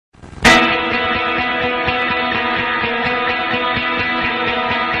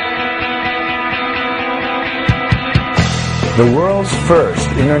The world's first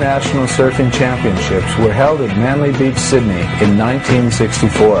international surfing championships were held at Manly Beach, Sydney in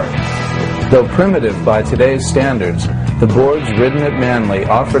 1964. Though primitive by today's standards, the boards ridden at Manly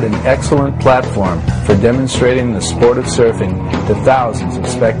offered an excellent platform for demonstrating the sport of surfing to thousands of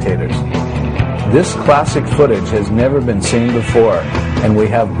spectators. This classic footage has never been seen before, and we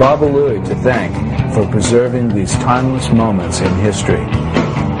have Babaluy to thank for preserving these timeless moments in history.